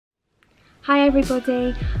Hi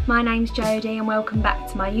everybody, my name's Jodie and welcome back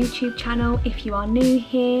to my YouTube channel. If you are new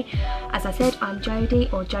here, as I said, I'm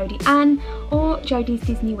Jodie or Jodie Ann or Jodie's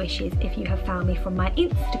Disney Wishes if you have found me from my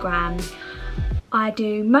Instagram. I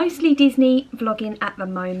do mostly Disney vlogging at the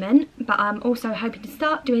moment, but I'm also hoping to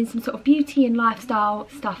start doing some sort of beauty and lifestyle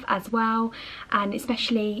stuff as well, and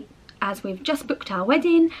especially as we've just booked our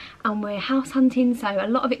wedding and we're house hunting, so a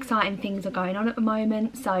lot of exciting things are going on at the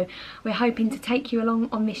moment. So we're hoping to take you along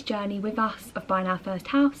on this journey with us of buying our first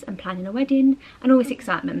house and planning a wedding and all this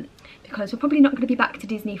excitement, because we're probably not going to be back to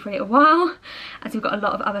Disney for a little while as we've got a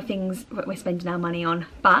lot of other things that we're spending our money on.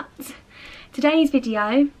 But today's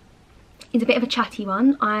video is a bit of a chatty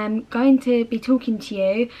one. I'm going to be talking to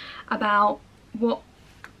you about what,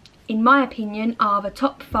 in my opinion, are the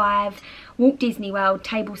top 5 Walt Disney World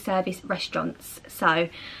table service restaurants. So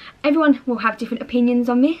everyone will have different opinions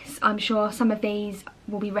on this. I'm sure some of these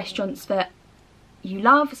will be restaurants that you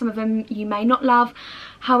love, some of them you may not love.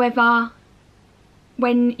 However,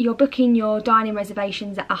 when you're booking your dining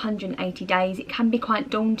reservations at 180 days, it can be quite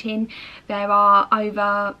daunting. There are way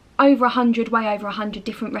over 100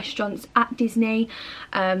 different restaurants at Disney,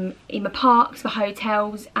 in the parks, the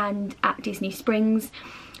hotels and at Disney Springs.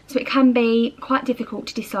 So it can be quite difficult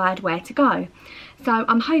to decide where to go. So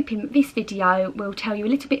I'm hoping that this video will tell you a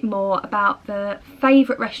little bit more about the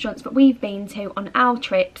favourite restaurants that we've been to on our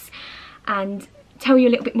trips and tell you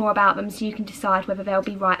a little bit more about them so you can decide whether they'll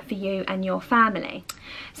be right for you and your family.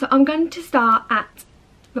 So I'm going to start at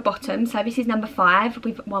the bottom. So this is number 5,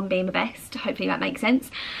 with 1 being the best. Hopefully that makes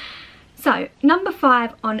sense. So number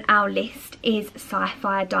 5 on our list is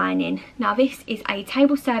Sci-Fi Dining. Now this is a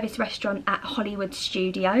table service restaurant at Hollywood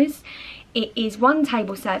Studios. It is 1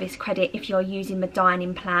 table service credit if you're using the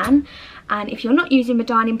dining plan, and if you're not using the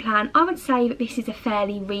dining plan, I would say that this is a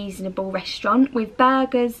fairly reasonable restaurant, with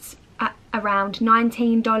burgers at around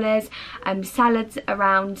 $19, salads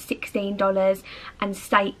around $16 and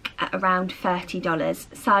steak at around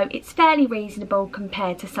 $30. So it's fairly reasonable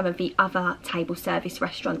compared to some of the other table service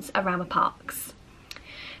restaurants around the parks.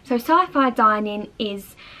 So Sci-Fi Dining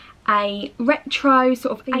is a retro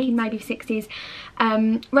sort of 80s, maybe 60s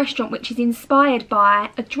restaurant which is inspired by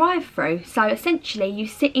a drive-through. So essentially you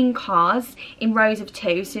sit in cars in rows of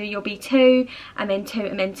 2, so you'll be 2 and then 2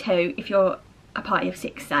 and then 2 if you're a party of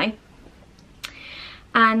 6, say.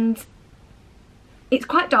 And it's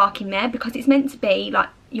quite dark in there because it's meant to be like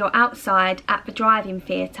you're outside at the drive-in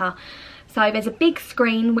theatre. So there's a big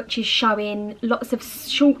screen which is showing lots of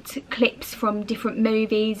short clips from different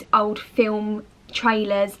movies, old film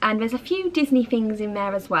trailers, and there's a few Disney things in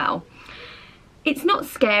there as well. It's not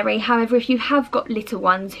scary, however if you have got little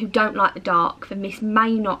ones who don't like the dark, then this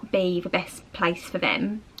may not be the best place for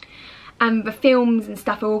them. And the films and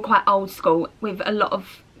stuff are all quite old school with a lot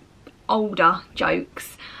of older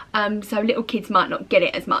jokes, so little kids might not get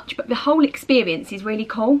it as much, but the whole experience is really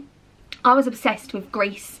cool. I was obsessed with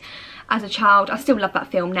Grease as a child. I still love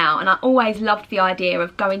that film now, and I always loved the idea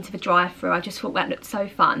of going to the drive-thru. I just thought that looked so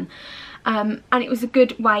fun, and it was a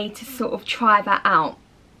good way to sort of try that out.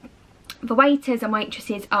 The waiters and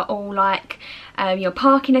waitresses are all like your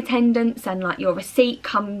parking attendants, and like your receipt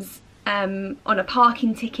comes on a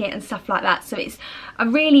parking ticket and stuff like that. So it's a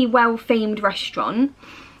really well themed restaurant.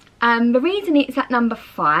 The reason it's at number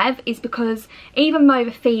 5 is because even though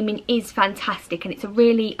the theming is fantastic and it's a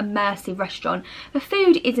really immersive restaurant, the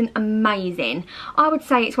food isn't amazing. I would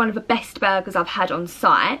say it's one of the best burgers I've had on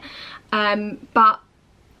site, but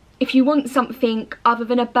if you want something other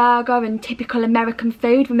than a burger and typical American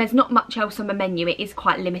food, then there's not much else on the menu. It is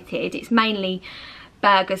quite limited. It's mainly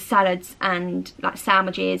burgers, salads and like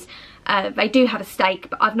sandwiches. They do have a steak,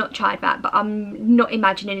 but I've not tried that, but I'm not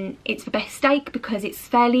imagining it's the best steak because it's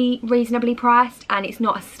fairly reasonably priced and it's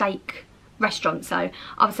not a steak restaurant. So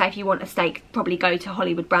I would say if you want a steak, probably go to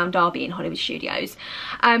Hollywood Brown Derby in Hollywood Studios.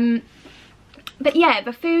 But yeah,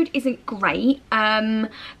 the food isn't great. The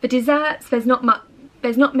desserts, there's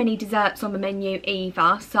not many desserts on the menu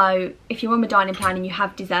either, so if you're on the dining plan and you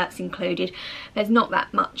have desserts included, there's not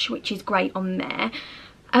that much, which is great on there.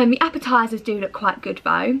 The appetizers do look quite good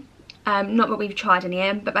though. Not that we've tried any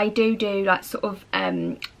of them, but they do like sort of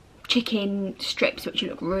chicken strips which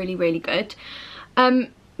look really good.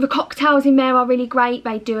 The cocktails in there are really great.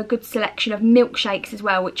 They do a good selection of milkshakes as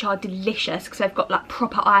well, which are delicious because they've got like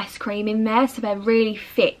proper ice cream in there, so they're really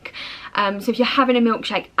thick. So if you're having a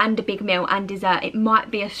milkshake and a big meal and dessert, it might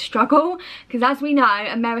be a struggle because, as we know,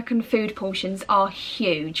 American food portions are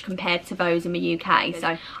huge compared to those in the UK.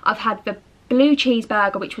 So I've had the blue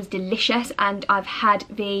cheeseburger, which was delicious, and I've had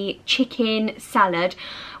the chicken salad,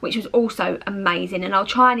 which was also amazing, and I'll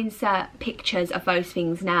try and insert pictures of those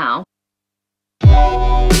things now.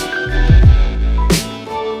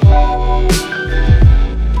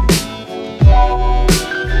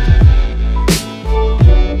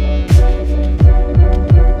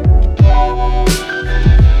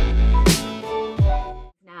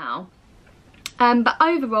 But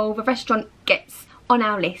overall, the restaurant gets on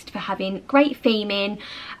our list for having great theming,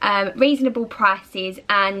 reasonable prices,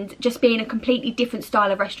 and just being a completely different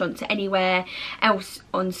style of restaurant to anywhere else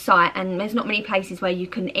on site. And there's not many places where you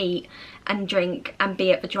can eat and drink and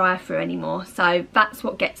be at the drive-thru anymore, so that's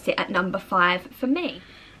what gets it at number 5 for me.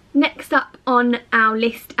 Next up on our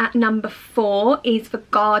list at number 4 is the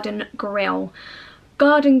Garden Grill.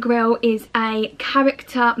 Garden Grill is a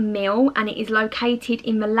character meal and it is located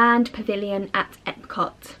in the Land Pavilion at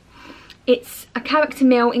Epcot. It's a character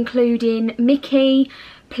meal including Mickey,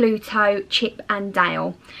 Pluto, Chip and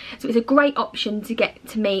Dale. So it's a great option to get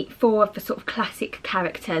to meet 4 of the sort of classic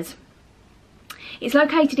characters. It's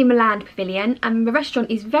located in the Land Pavilion and the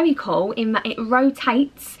restaurant is very cool in that it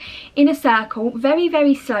rotates in a circle very,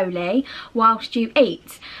 very slowly whilst you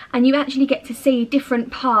eat, and you actually get to see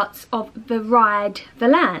different parts of the ride, the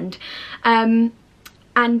land. And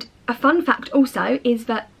a fun fact also is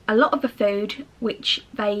that a lot of the food which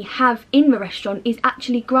they have in the restaurant is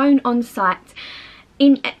actually grown on site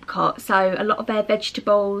in Epcot, so a lot of their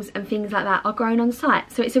vegetables and things like that are grown on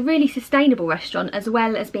site. So it's a really sustainable restaurant as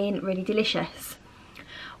well as being really delicious.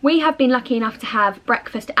 We have been lucky enough to have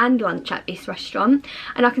breakfast and lunch at this restaurant,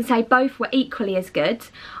 and I can say both were equally as good.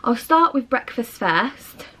 I'll start with breakfast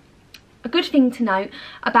first. A good thing to note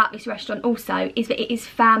about this restaurant also is that it is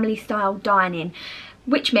family style dining,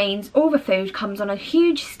 which means all the food comes on a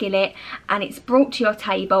huge skillet and it's brought to your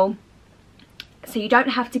table, so you don't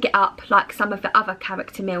have to get up like some of the other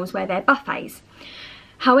character meals where they're buffets.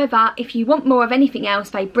 However, if you want more of anything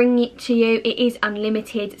else, they bring it to you. It is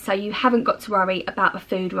unlimited, so you haven't got to worry about the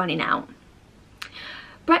food running out.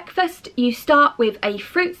 Breakfast, you start with a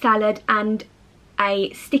fruit salad and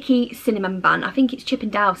a sticky cinnamon bun. I think it's Chip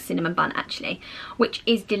and Dale's cinnamon bun actually, which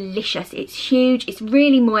is delicious. It's huge, it's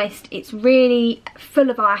really moist, it's really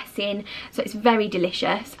full of icing, so it's very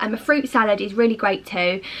delicious. And the fruit salad is really great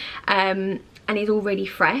too, and is all really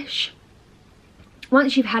fresh.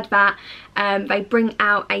 Once you've had that, they bring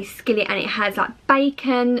out a skillet and it has like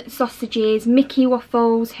bacon, sausages, Mickey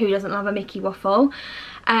waffles. Who doesn't love a Mickey waffle?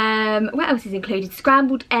 What else is included?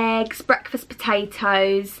 Scrambled eggs, breakfast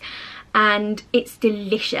potatoes, and it's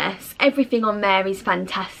delicious. Everything on there is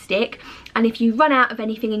fantastic, and if you run out of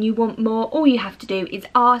anything and you want more, all you have to do is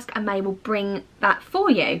ask and they will bring that for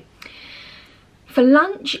you. For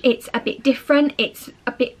lunch, it's a bit different. It's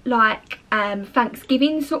a bit like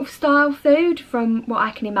Thanksgiving sort of style food from what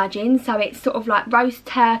I can imagine. So it's sort of like roast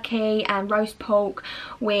turkey and roast pork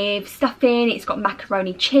with stuffing. It's got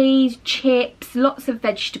macaroni cheese, chips, lots of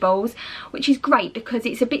vegetables, which is great because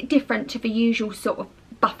it's a bit different to the usual sort of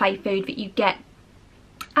buffet food that you get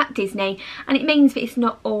at Disney, and it means that it's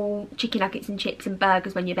not all chicken nuggets and chips and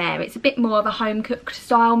burgers when you're there. It's a bit more of a home cooked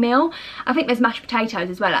style meal. I think there's mashed potatoes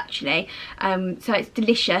as well actually, so it's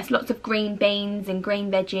delicious, lots of green beans and green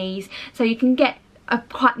veggies, so you can get a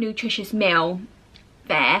quite nutritious meal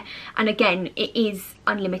there. And again, it is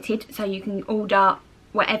unlimited, so you can order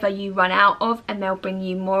whatever you run out of and they'll bring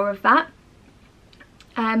you more of that.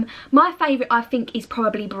 My favourite I think is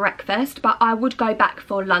probably breakfast, but I would go back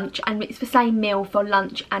for lunch, and it's the same meal for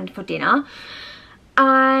lunch and for dinner.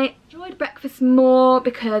 I enjoyed breakfast more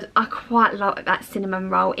because I quite like that cinnamon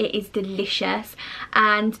roll. It is delicious,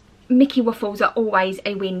 and Mickey waffles are always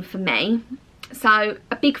a win for me. So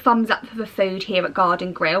a big thumbs up for the food here at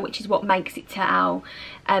Garden Grill, which is what makes it to our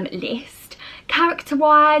list. Character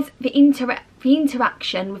wise, the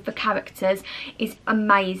interaction with the characters is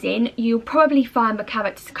amazing. You'll probably find the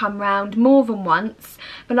characters come round more than once.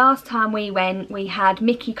 The last time we went, we had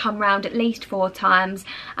Mickey come round at least 4 times,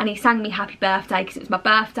 and he sang me happy birthday because it was my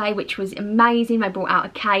birthday, which was amazing. They brought out a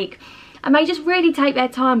cake, and they just really take their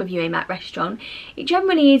time with you in that restaurant. It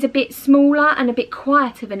generally is a bit smaller and a bit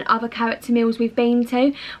quieter than other character meals we've been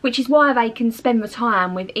to, which is why they can spend the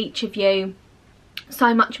time with each of you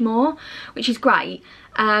so much more, which is great.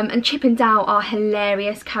 And Chip and Dale are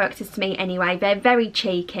hilarious characters to me anyway. They're very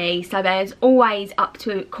cheeky, so there's always up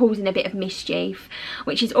to causing a bit of mischief,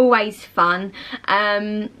 which is always fun.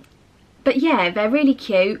 But yeah, they're really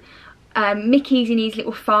cute. Mickey's in his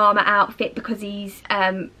little farmer outfit because he's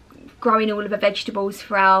growing all of the vegetables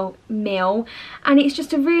for our meal, and it's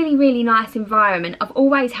just a really, really nice environment. I've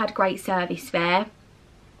always had great service there.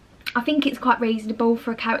 I think it's quite reasonable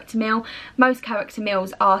for a character meal. Most character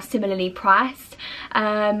meals are similarly priced.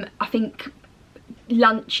 I think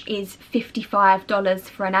lunch is $55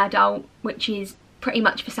 for an adult, which is pretty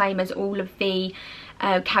much the same as all of the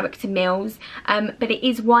character meals. But it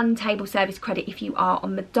is 1 table service credit if you are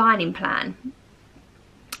on the dining plan.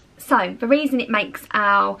 So the reason it makes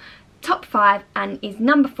our top 5 and is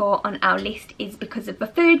number 4 on our list is because of the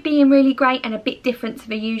food being really great and a bit different to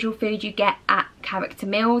the usual food you get at character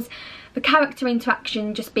meals, the character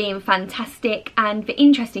interaction just being fantastic, and the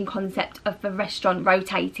interesting concept of the restaurant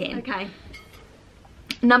rotating. Okay,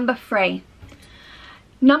 number three.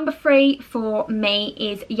 Number three for me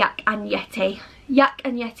is Yak and Yeti. Yak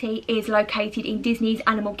and Yeti is located in Disney's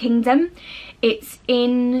Animal Kingdom. It's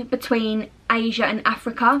in between Asia and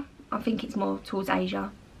Africa. I think it's more towards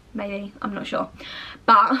Asia, maybe, I'm not sure.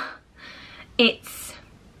 But it's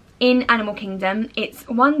in Animal Kingdom. It's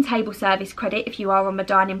 1 table service credit if you are on the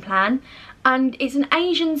dining plan. And it's an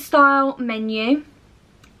Asian style menu.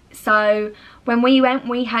 So when we went,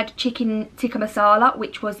 we had chicken tikka masala,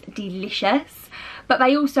 which was delicious. But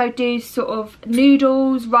they also do sort of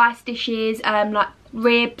noodles, rice dishes, like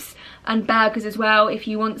ribs and burgers as well, if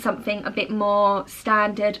you want something a bit more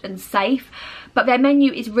standard and safe. But their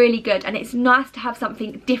menu is really good, and it's nice to have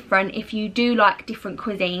something different if you do like different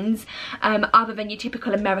cuisines, other than your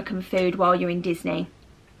typical American food while you're in Disney.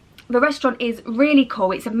 The restaurant is really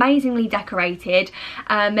cool. It's amazingly decorated.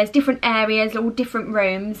 There's different areas, all different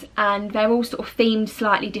rooms, and they're all sort of themed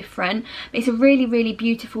slightly different. It's a really, really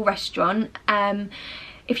beautiful restaurant.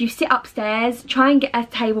 If you sit upstairs, try and get a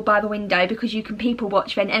table by the window, because you can people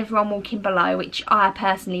watch then everyone walking below, which I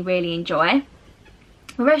personally really enjoy.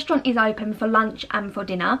 The restaurant is open for lunch and for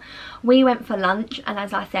dinner. We went for lunch, and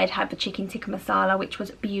as I said, had the chicken tikka masala, which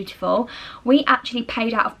was beautiful. We actually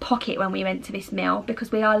paid out of pocket when we went to this meal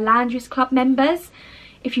because we are Landry's Club members.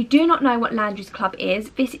 If you do not know what Landry's Club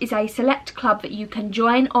is, this is a select club that you can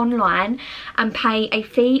join online and pay a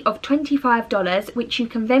fee of $25, which you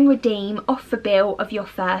can then redeem off the bill of your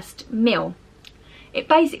first meal. It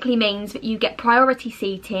basically means that you get priority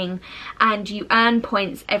seating and you earn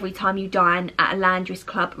points every time you dine at a Landry's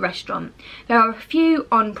Club restaurant. There are a few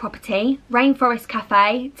on property: Rainforest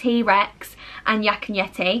Cafe, T-Rex and Yak and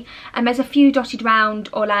Yeti, and there's a few dotted around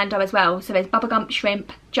Orlando as well. So there's Bubba Gump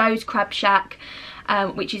Shrimp, Joe's Crab Shack,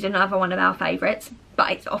 which is another one of our favourites, but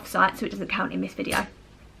it's off-site so it doesn't count in this video.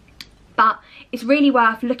 But it's really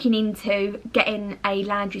worth looking into getting a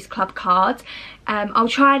Landry's Club card. I'll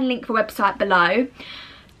try and link the website below.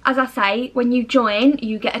 As I say, when you join,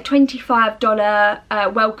 you get a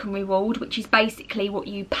 $25 welcome reward, which is basically what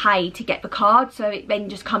you pay to get the card. So it then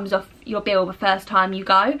just comes off your bill the first time you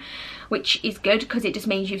go, which is good because it just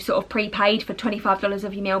means you've sort of prepaid for $25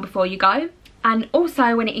 of your meal before you go. And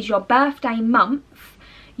also, when it is your birthday month,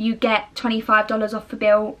 you get $25 off the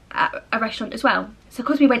bill at a restaurant as well. So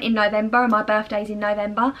because we went in November and my birthday's in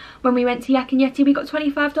November, when we went to Yak and Yeti we got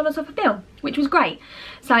 $25 off a bill, which was great.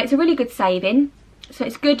 So it's a really good saving. So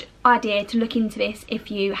it's a good idea to look into this if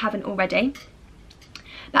you haven't already.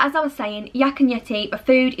 But as I was saying, Yak and Yeti, the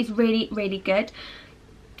food is really, really good.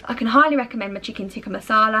 I can highly recommend my chicken tikka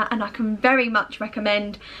masala, and I can very much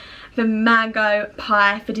recommend the mango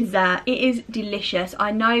pie for dessert. It is delicious.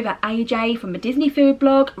 I know that AJ from the Disney food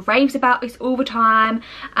blog raves about this all the time,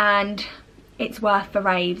 and it's worth the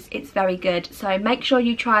raves. It's very good. So make sure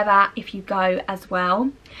you try that if you go as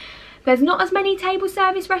well. There's not as many table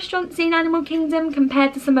service restaurants in Animal Kingdom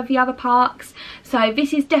compared to some of the other parks, so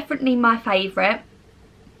this is definitely my favourite.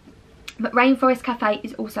 But Rainforest Cafe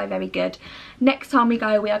is also very good. Next time we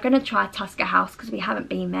go, we are going to try Tusker House because we haven't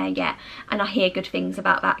been there yet, and I hear good things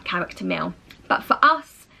about that character meal. But for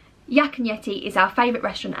us, Yak and Yeti is our favourite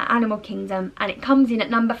restaurant at Animal Kingdom, and it comes in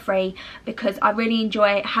at number 3 because I really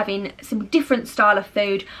enjoy having some different style of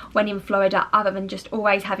food when in Florida other than just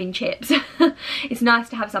always having chips. It's nice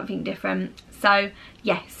to have something different. So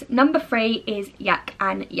yes, number 3 is Yak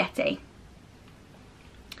and Yeti.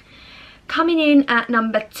 Coming in at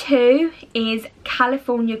number 2 is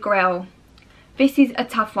California Grill. This is a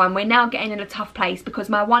tough one. We're now getting in a tough place because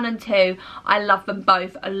my 1 and 2, I love them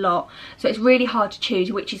both a lot. So it's really hard to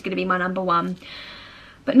choose which is going to be my number 1.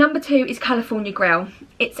 But number 2 is California Grill.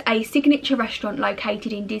 It's a signature restaurant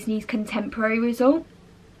located in Disney's Contemporary Resort.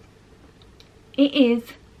 It is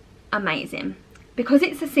amazing. Because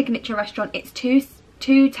it's a signature restaurant, it's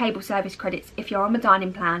two table service credits if you're on the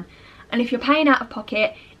dining plan. And if you're paying out of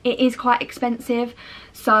pocket, it is quite expensive.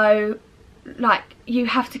 So like you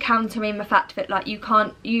have to counter in the fact that like you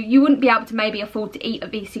wouldn't be able to maybe afford to eat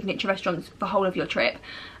at these signature restaurants for the whole of your trip.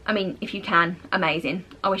 I mean, if you can, amazing.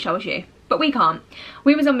 I wish I was you, but we can't.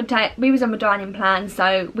 We was on the dining plan,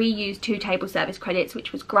 so we used 2 table service credits,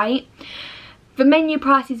 which was great. The menu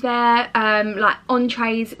prices there, like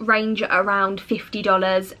entrees range at around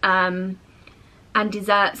 $50, and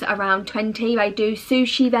desserts are around $20. They do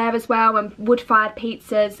sushi there as well, and wood-fired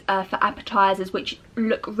pizzas for appetizers, which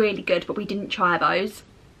look really good, but we didn't try those.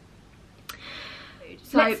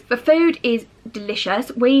 So the food is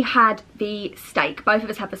delicious. We had the steak. Both of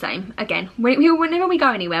us have the same. Again, whenever we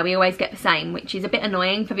go anywhere, we always get the same, which is a bit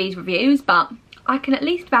annoying for these reviews, but I can at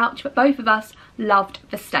least vouch that both of us loved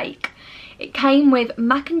the steak. It came with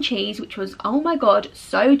mac and cheese, which was, oh my god,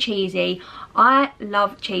 so cheesy. I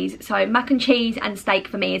love cheese, so mac and cheese and steak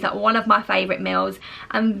for me is like one of my favourite meals,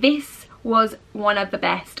 and this was one of the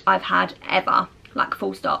best I've had ever, like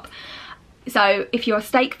full stop. So if you're a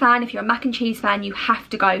steak fan, if you're a mac and cheese fan, you have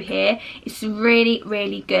to go here. It's really,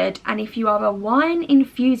 really good. And if you are a wine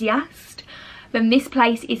enthusiast, then this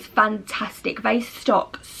place is fantastic. They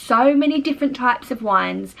stock so many different types of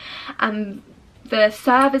wines, and the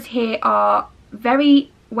servers here are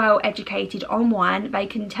very well educated on wine. They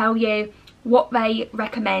can tell you what they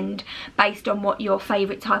recommend based on what your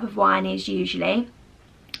favourite type of wine is usually.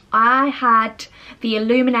 I had the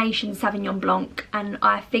Illumination Sauvignon Blanc, and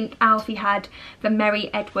I think Alfie had the Mary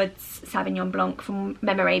Edwards Sauvignon Blanc from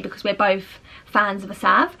memory, because we're both fans of a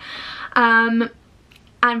Sav.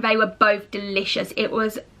 And they were both delicious. It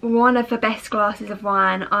was one of the best glasses of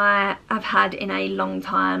wine I have had in a long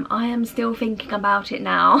time. I am still thinking about it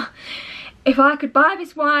now. If I could buy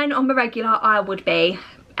this wine on the regular, I would be,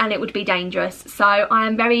 and it would be dangerous. So I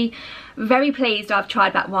am very, very pleased I've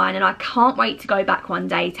tried that wine, and I can't wait to go back one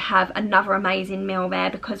day to have another amazing meal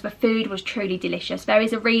there, because the food was truly delicious. There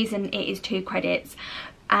is a reason it is 2 credits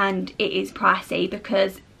and it is pricey,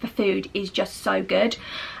 because the food is just so good.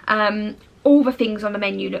 All the things on the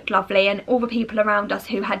menu looked lovely, and all the people around us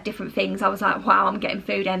who had different things, I was like, wow, I'm getting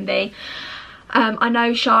food envy. I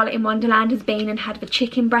know Charlotte in Wonderland has been and had the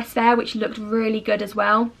chicken breast there, which looked really good as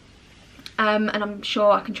well. And I'm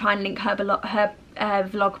sure I can try and link her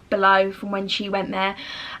vlog below from when she went there.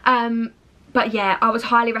 But yeah, I was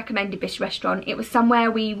highly recommended this restaurant. It was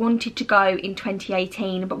somewhere we wanted to go in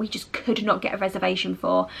 2018, but we just could not get a reservation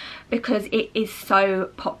for, because it is so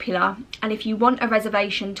popular. And if you want a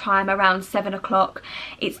reservation time around 7 o'clock,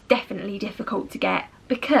 it's definitely difficult to get,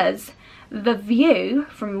 because the view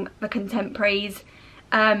from the Contemporary's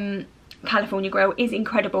California Grill is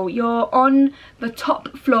incredible. You're on the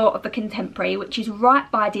top floor of the Contemporary, which is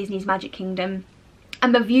right by Disney's Magic Kingdom,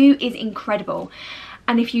 and the view is incredible.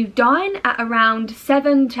 And if you dine at around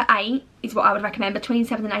 7 to 8 is what I would recommend, between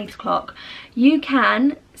 7 and 8 o'clock, you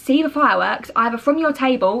can see the fireworks either from your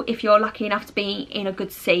table if you're lucky enough to be in a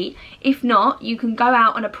good seat. If not, you can go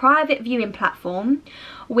out on a private viewing platform,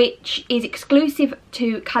 which is exclusive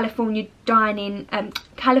to California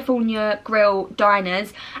Grill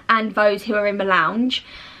diners and those who are in the lounge.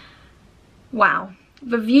 Wow,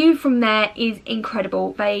 the view from there is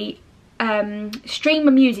incredible. They stream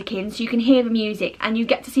the music in, so you can hear the music and you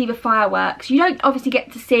get to see the fireworks. You don't obviously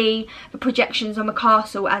get to see the projections on the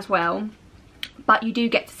castle as well, but you do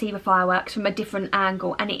get to see the fireworks from a different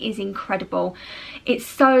angle, and it is incredible. It's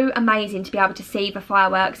so amazing to be able to see the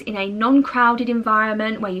fireworks in a non-crowded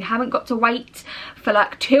environment where you haven't got to wait for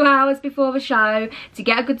like 2 hours before the show to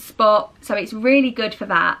get a good spot. So it's really good for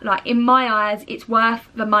that. Like, in my eyes, it's worth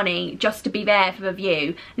the money just to be there for the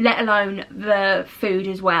view, let alone the food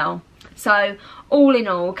as well. So all in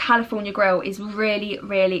all, California Grill is really,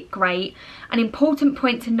 really great. An important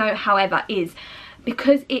point to note, however, is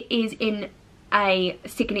because it is in a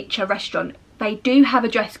signature restaurant, they do have a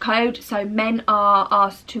dress code. So men are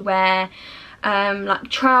asked to wear like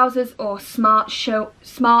trousers or smart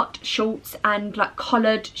shorts and like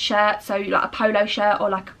collared shirts, so like a polo shirt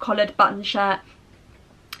or like a collared button shirt.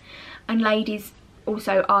 And ladies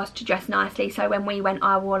also asked to dress nicely. So when we went,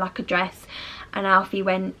 I wore like a dress, and Alfie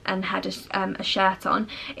went and had a shirt on.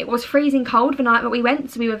 It was freezing cold the night that we went,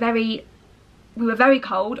 so we were very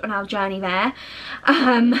cold on our journey there.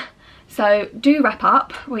 So do wrap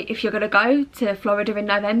up if you're going to go to Florida in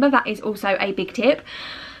November. That is also a big tip.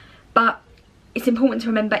 But it's important to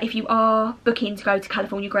remember, if you are booking to go to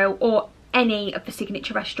California Grill or any of the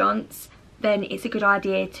signature restaurants, then it's a good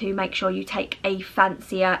idea to make sure you take a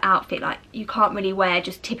fancier outfit. Like, you can't really wear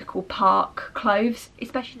just typical park clothes,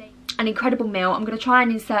 especially. An incredible meal. I'm going to try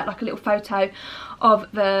and insert like a little photo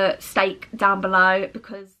of the steak down below,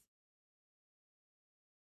 because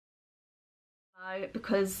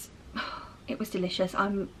it was delicious.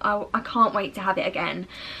 I can't wait to have it again.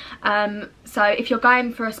 So if you're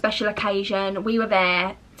going for a special occasion, we were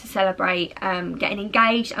there to celebrate getting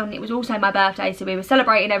engaged, and it was also my birthday, so we were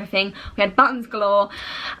celebrating everything. We had buttons galore.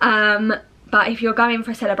 But if you're going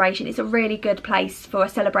for a celebration, it's a really good place for a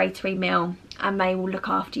celebratory meal, and they will look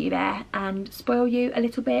after you there and spoil you a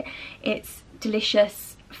little bit. It's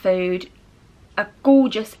delicious food, a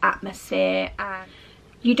gorgeous atmosphere, and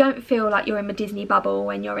you don't feel like you're in the Disney bubble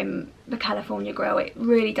when you're in the California Grill. It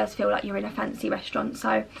really does feel like you're in a fancy restaurant.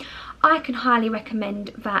 So I can highly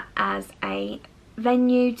recommend that as a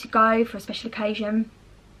venue to go for a special occasion.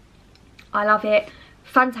 I love it.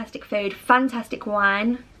 Fantastic food, fantastic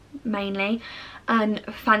wine. mainly, and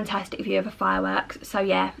a fantastic view of the fireworks. So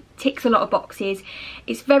yeah, ticks a lot of boxes.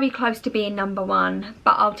 It's very close to being number one,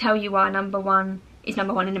 but I'll tell you why number one is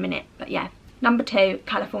number one in a minute. But yeah, number two,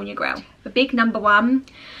 California Grill. The big number one,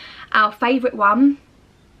 our favourite one,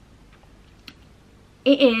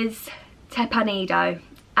 it is Teppan Edo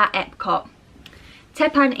at Epcot.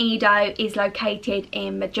 Teppan Edo is located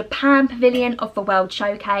in the Japan Pavilion of the World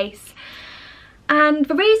Showcase. And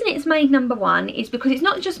the reason it's made number one is because it's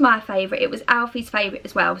not just my favourite, it was Alfie's favourite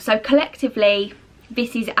as well. So collectively,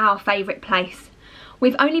 this is our favourite place.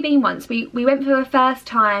 We've only been once. We went for the first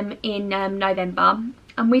time in November,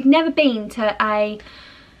 and we'd never been to I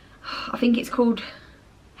think it's called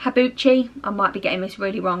Hibachi. I might be getting this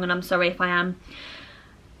really wrong, and I'm sorry if I am.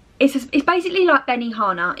 It's basically like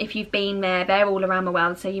Benihana if you've been there. They're all around the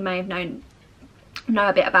world, so you may have know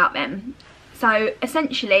a bit about them. So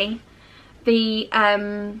essentially, the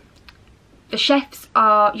chefs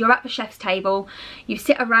are, you're at the chef's table, you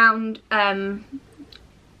sit around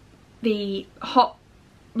the hot,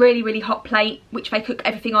 really hot plate which they cook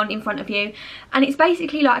everything on in front of you, and it's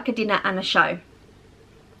basically like a dinner and a show.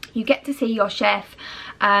 You get to see your chef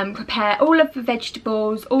prepare all of the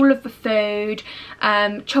vegetables, all of the food,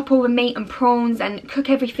 chop all the meat and prawns and cook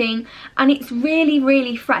everything, and it's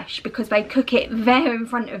really fresh because they cook it there in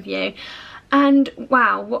front of you. And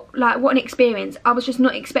wow, what an experience. I was just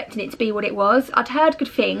not expecting it to be what it was. I'd heard good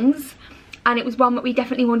things, and it was one that we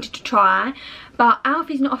definitely wanted to try, but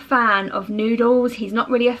Alfie's not a fan of noodles, he's not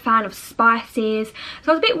really a fan of spices,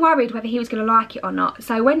 so I was a bit worried whether he was going to like it or not.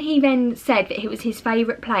 So when he then said that it was his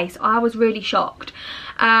favourite place, I was really shocked.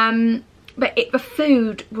 But the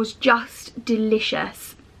food was just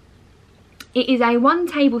delicious. It is a one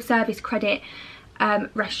table service credit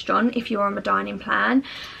restaurant if you're on a dining plan.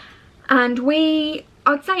 And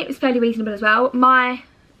I'd say it was fairly reasonable as well.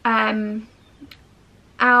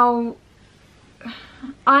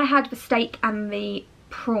 I had the steak and the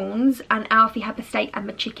prawns, and Alfie had the steak and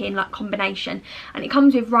the chicken, like combination. And it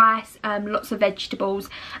comes with rice, lots of vegetables,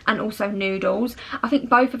 and also noodles. I think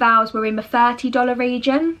both of ours were in the $30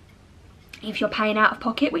 region, if you're paying out of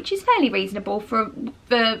pocket, which is fairly reasonable for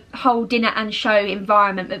the whole dinner and show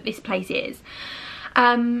environment that this place is.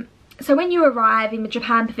 So when you arrive in the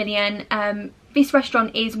Japan Pavilion, this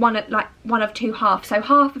restaurant is one of two halves. So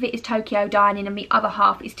half of it is Tokyo dining and the other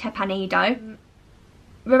half is Teppan Edo.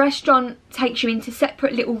 The restaurant takes you into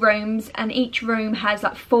separate little rooms, and each room has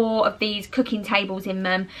like 4 of these cooking tables in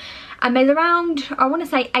them. And there's around, I want to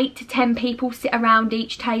say 8 to 10 people sit around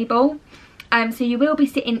each table. So you will be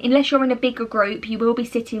sitting, unless you're in a bigger group, you will be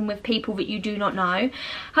sitting with people that you do not know.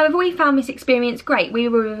 However, we found this experience great. We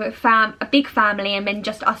were with a big family, and then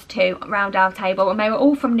just us two around our table, and they were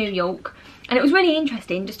all from New York. And it was really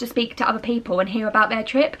interesting just to speak to other people and hear about their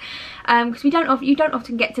trip, because you don't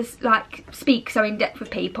often get to like speak so in depth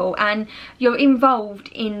with people, and you're involved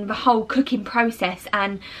in the whole cooking process.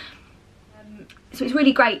 And so it's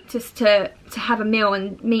really great just to have a meal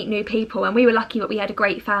and meet new people, and we were lucky that we had a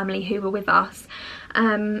great family who were with us.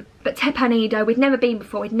 But Teppan Edo, we'd never been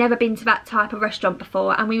before, we'd never been to that type of restaurant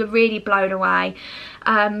before, and we were really blown away.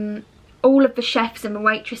 All of the chefs and the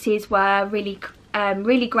waitresses were really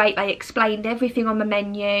great. They explained everything on the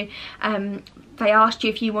menu. They asked you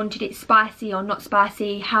if you wanted it spicy or not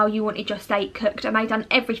spicy, how you wanted your steak cooked, and they done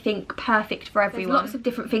everything perfect for everyone. There's lots of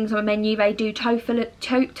different things on the menu. They do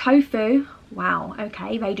tofu. Wow,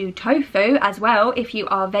 okay, they do tofu as well if you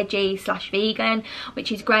are veggie/vegan,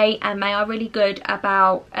 which is great, and they are really good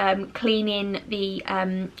about cleaning the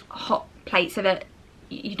hot plate so that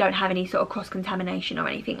you don't have any sort of cross-contamination or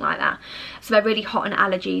anything like that. So they're really hot on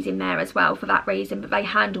allergies in there as well for that reason, but they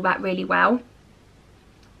handle that really well.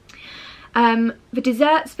 The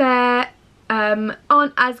desserts there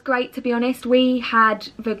aren't as great, to be honest. We had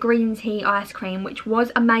the green tea ice cream, which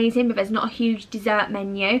was amazing, but there's not a huge dessert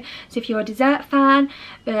menu. So if you're a dessert fan,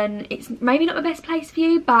 then it's maybe not the best place for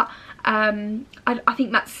you, but I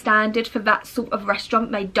think that's standard for that sort of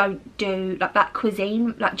restaurant. They don't do like that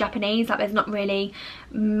cuisine like Japanese, like there's not really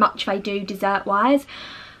much they do dessert wise.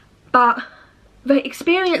 But the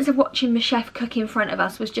experience of watching the chef cook in front of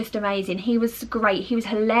us was just amazing. He was great, he was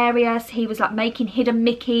hilarious, he was like making hidden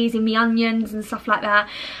Mickeys in the onions and stuff like that,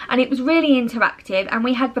 and it was really interactive, and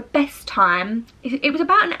we had the best time. It was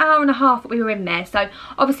about an hour and a half that we were in there, so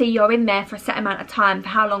obviously you're in there for a set amount of time for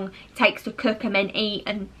how long it takes to cook and then eat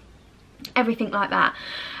and everything like that.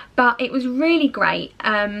 But it was really great.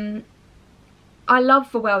 I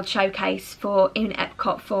love the World Showcase in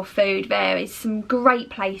Epcot for food. There is some great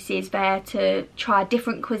places there to try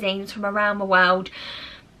different cuisines from around the world.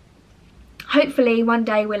 Hopefully one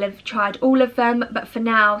day we'll have tried all of them, but for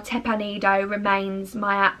now Tepanido remains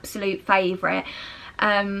my absolute favourite.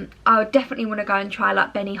 I would definitely want to go and try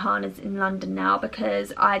like Benihana's in London now,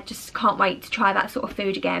 because I just can't wait to try that sort of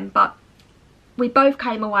food again. But we both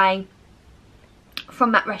came away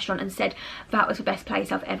from that restaurant and said that was the best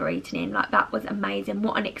place I've ever eaten in. Like, that was amazing.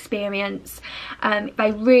 What an experience.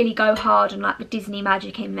 They really go hard on like the Disney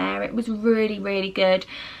magic in there. It was really, really good,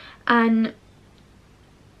 and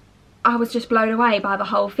I was just blown away by the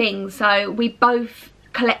whole thing. So we both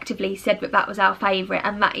collectively said that that was our favourite,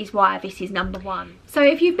 and that is why this is number 1. So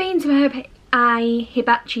if you've been to a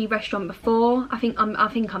hibachi restaurant before, I think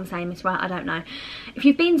I'm saying this right, I don't know. If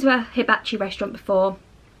you've been to a hibachi restaurant before,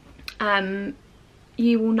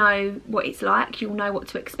 you will know what it's like, you'll know what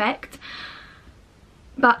to expect.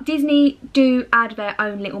 But Disney do add their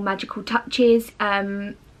own little magical touches.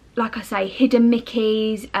 Like I say, hidden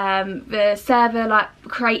Mickeys, the server like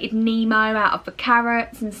created Nemo out of the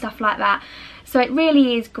carrots and stuff like that. So it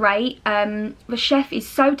really is great. The chef is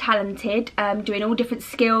so talented, doing all different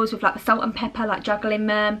skills with like the salt and pepper, like juggling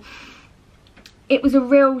them. It was a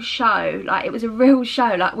real show, like it was a real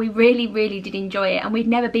show. Like, we really, really did enjoy it, and we'd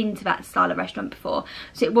never been to that style of restaurant before,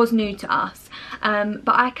 so it was new to us. But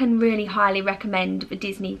I can really highly recommend the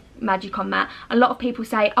Disney magic on that. A lot of people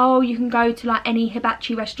say, oh, you can go to like any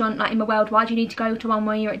hibachi restaurant like in the world, why do you need to go to one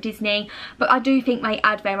where you're at Disney? But I do think they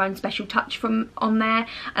add their own special touch from on there,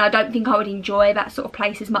 and I don't think I would enjoy that sort of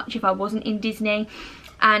place as much if I wasn't in Disney.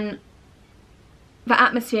 And the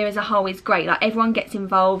atmosphere as a whole is great. Like, everyone gets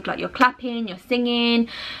involved, like you're clapping, you're singing,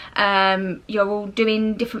 you're all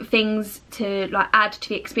doing different things to like add to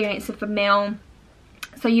the experience of the meal.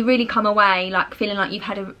 So you really come away like feeling like you've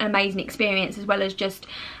had an amazing experience, as well as just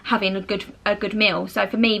having a good meal. So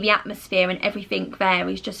for me, the atmosphere and everything there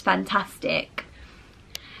is just fantastic.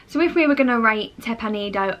 So if we were going to rate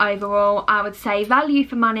Tepanido overall, I would say value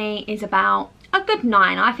for money is about a good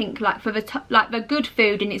 9. I think like for the good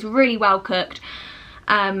food, and it's really well cooked.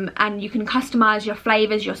 And you can customise your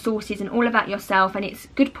flavours, your sauces and all of that yourself, and it's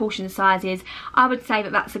good portion sizes. I would say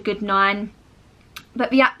that that's a good 9. But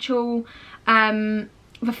the actual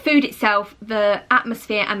the food itself, the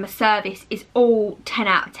atmosphere and the service is all 10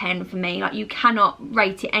 out of 10 for me. Like, you cannot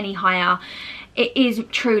rate it any higher. It is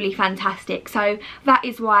truly fantastic. So that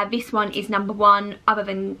is why this one is number 1, other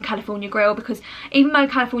than California Grill, because even though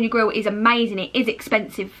California Grill is amazing, it is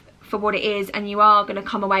expensive for what it is, and you are going to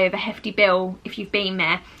come away with a hefty bill if you've been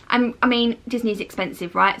there. I mean, Disney's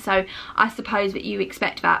expensive, right? So I suppose that you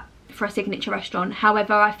expect that for a signature restaurant.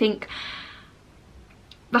 However, I think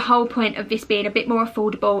the whole point of this being a bit more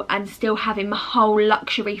affordable and still having the whole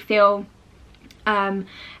luxury feel,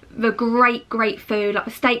 the great food, like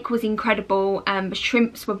the steak was incredible, the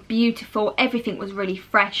shrimps were beautiful, everything was really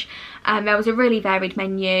fresh. There was a really varied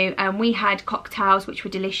menu, and we had cocktails which were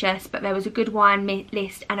delicious, but there was a good wine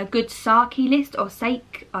list and a good sake list, or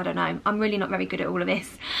sake, I don't know, I'm really not very good at all of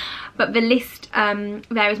this, but the list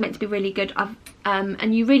there is meant to be really good,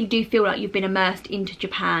 and you really do feel like you've been immersed into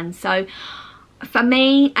Japan. So for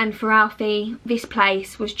me and for Alfie, this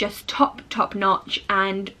place was just top notch,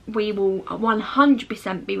 and we will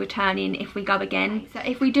 100% be returning if we go again. So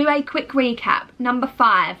if we do a quick recap, number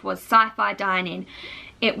 5 was Sci-Fi Dining.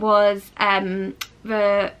 It was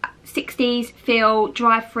the 60s feel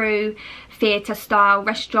drive-through theatre style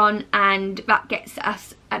restaurant, and that gets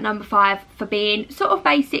us at number 5 for being sort of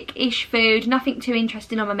basic-ish food, nothing too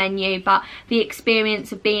interesting on the menu, but the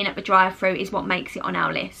experience of being at the drive-through is what makes it on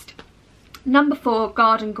our list. Number 4,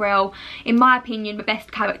 Garden Grill. In my opinion, the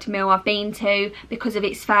best character meal I've been to, because of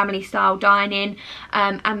its family style dining,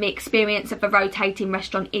 and the experience of the rotating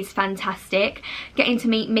restaurant is fantastic. Getting to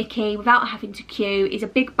meet Mickey without having to queue is a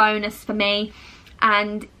big bonus for me,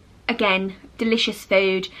 and again, delicious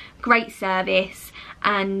food, great service,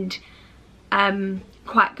 and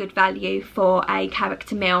quite good value for a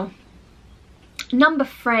character meal. Number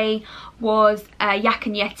 3 was Yak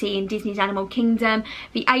and Yeti in Disney's Animal Kingdom,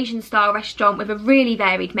 the Asian style restaurant with a really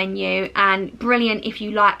varied menu, and brilliant if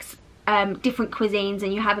you like different cuisines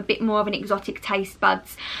and you have a bit more of an exotic taste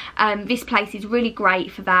buds. This place is really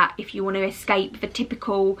great for that, if you want to escape the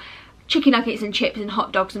typical chicken nuggets and chips and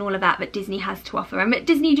hot dogs and all of that Disney has to offer. And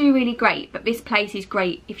Disney do really great, but this place is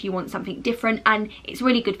great if you want something different, and it's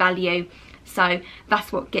really good value. So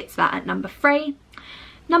that's what gets that at number 3.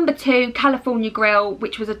 Number 2, California Grill,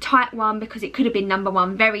 which was a tight one because it could have been number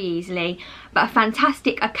 1 very easily, but a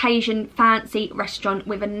fantastic occasion fancy restaurant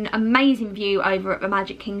with an amazing view over at the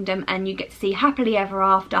Magic Kingdom, and you get to see happily ever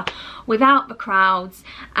after without the crowds,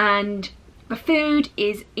 and The food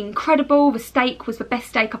is incredible. The steak was the best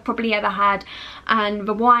steak I've probably ever had, and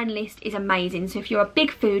the wine list is amazing. So if you're a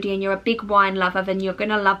big foodie and you're a big wine lover, then you're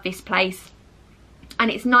gonna love this place.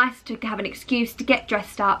 And it's nice to have an excuse to get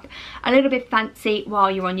dressed up a little bit fancy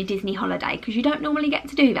while you're on your Disney holiday, because you don't normally get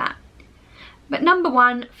to do that. But number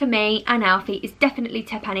one for me and Alfie is definitely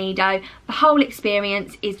Te Panido. The whole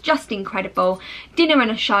experience is just incredible. Dinner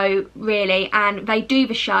and a show, really, and they do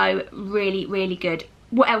the show really, really good.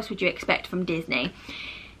 What else would you expect from Disney?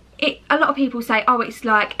 A lot of people say, oh, it's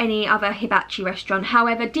like any other hibachi restaurant.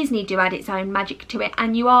 However, Disney do add its own magic to it,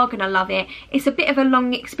 and you are going to love it. It's a bit of a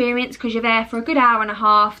long experience because you're there for a good hour and a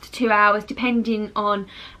half to 2 hours, depending on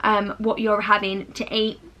what you're having to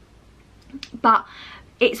eat. But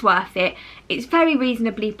it's worth it. It's very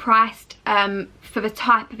reasonably priced for the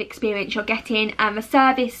type of experience you're getting, and the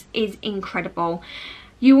service is incredible.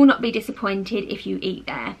 You will not be disappointed if you eat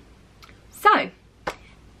there. So,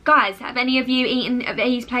 guys, have any of you eaten at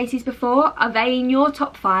these places before? Are they in your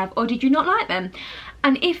top 5, or did you not like them?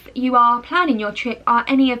 And if you are planning your trip, are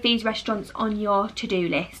any of these restaurants on your to-do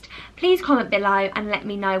list? Please comment below and let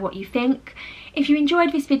me know what you think. If you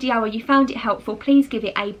enjoyed this video or you found it helpful, please give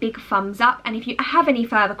it a big thumbs up. And if you have any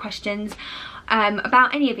further questions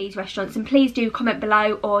about any of these restaurants, then please do comment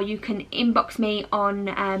below, or you can inbox me on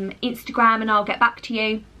Instagram and I'll get back to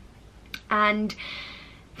you. And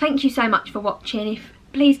thank you so much for watching.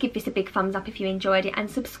 Please give this a big thumbs up if you enjoyed it,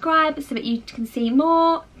 and subscribe so that you can see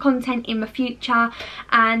more content in the future.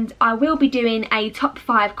 And I will be doing a top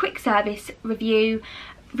 5 quick service review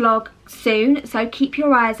vlog soon, so keep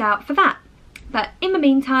your eyes out for that. But in the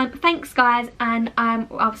meantime, thanks guys, and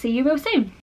I'll see you real soon.